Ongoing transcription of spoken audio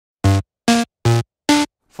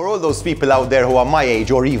For all those people out there who are my age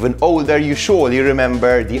or even older, you surely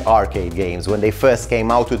remember the arcade games. When they first came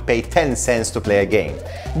out, we'd pay 10 cents to play a game.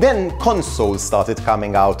 Then consoles started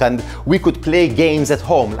coming out and we could play games at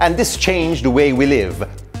home, and this changed the way we live.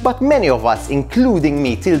 But many of us, including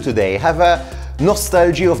me till today, have a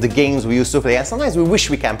nostalgia of the games we used to play, and sometimes we wish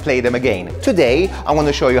we can play them again. Today, I want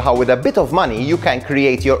to show you how with a bit of money you can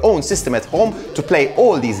create your own system at home to play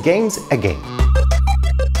all these games again.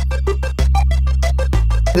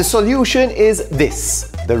 The solution is this,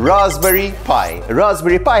 the Raspberry Pi.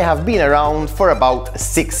 Raspberry Pi have been around for about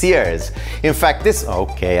 6 years. In fact,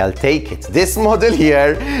 I'll take it. This model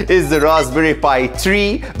here is the Raspberry Pi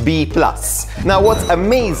 3B+. Now, what's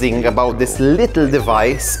amazing about this little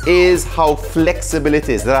device is how flexible it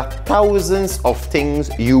is. There are thousands of things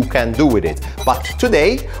you can do with it. But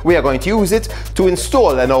today, we are going to use it to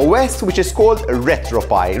install an OS which is called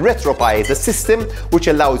RetroPie. RetroPie is a system which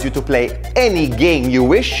allows you to play any game you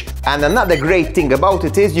wish. And another great thing about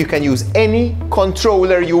it is you can use any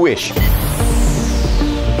controller you wish.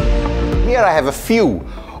 Here I have a few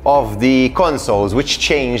of the consoles which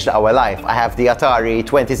changed our life. I have the Atari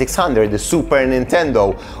 2600, the Super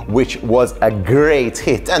Nintendo, which was a great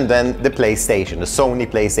hit, and then the PlayStation, the Sony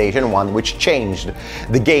PlayStation 1, which changed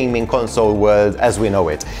the gaming console world as we know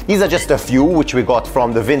it. These are just a few which we got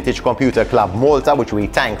from the Vintage Computer Club Malta, which we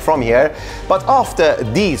thank from here. But after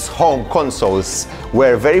these home consoles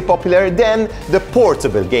were very popular, then the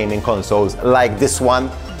portable gaming consoles like this one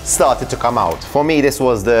started to come out. For me, this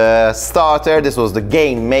was the starter, this was the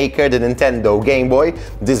Game Maker, the Nintendo Game Boy.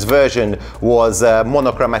 This version was a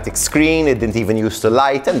monochromatic screen, it didn't even use the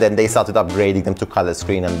light, and then they started upgrading them to color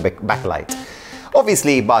screen and backlight.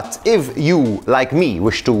 Obviously, but if you, like me,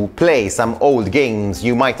 wish to play some old games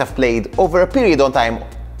you might have played over a period of time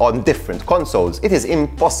on different consoles, it is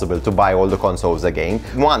impossible to buy all the consoles again.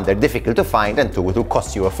 One, they're difficult to find, and two, it will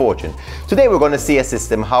cost you a fortune. Today we're going to see a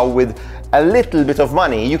system how with a little bit of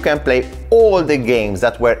money you can play all the games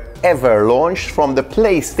that were ever launched from the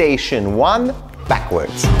PlayStation 1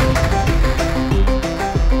 backwards.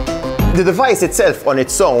 The device itself on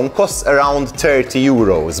its own costs around 30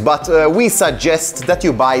 euros, but we suggest that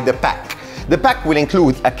you buy the pack. The pack will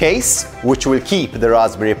include a case, which will keep the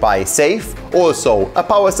Raspberry Pi safe, also a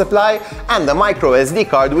power supply and a micro SD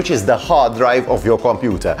card, which is the hard drive of your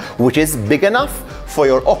computer, which is big enough for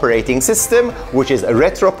your operating system, which is a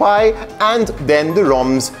RetroPie, and then the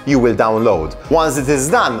ROMs you will download. Once it is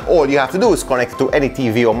done, all you have to do is connect to any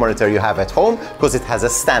TV or monitor you have at home, because it has a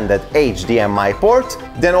standard HDMI port.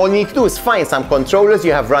 Then all you need to do is find some controllers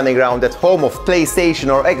you have running around at home of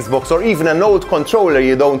PlayStation or Xbox, or even an old controller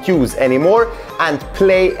you don't use anymore, and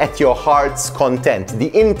play at your heart's content. The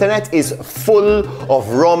internet is full of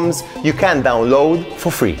ROMs you can download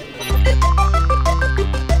for free.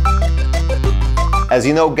 As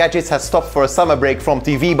you know, Gadgets has stopped for a summer break from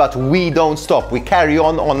TV, but we don't stop. We carry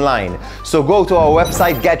on online. So go to our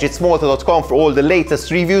website gadgetsmalta.com for all the latest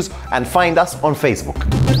reviews and find us on Facebook.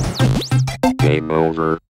 Game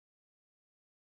over.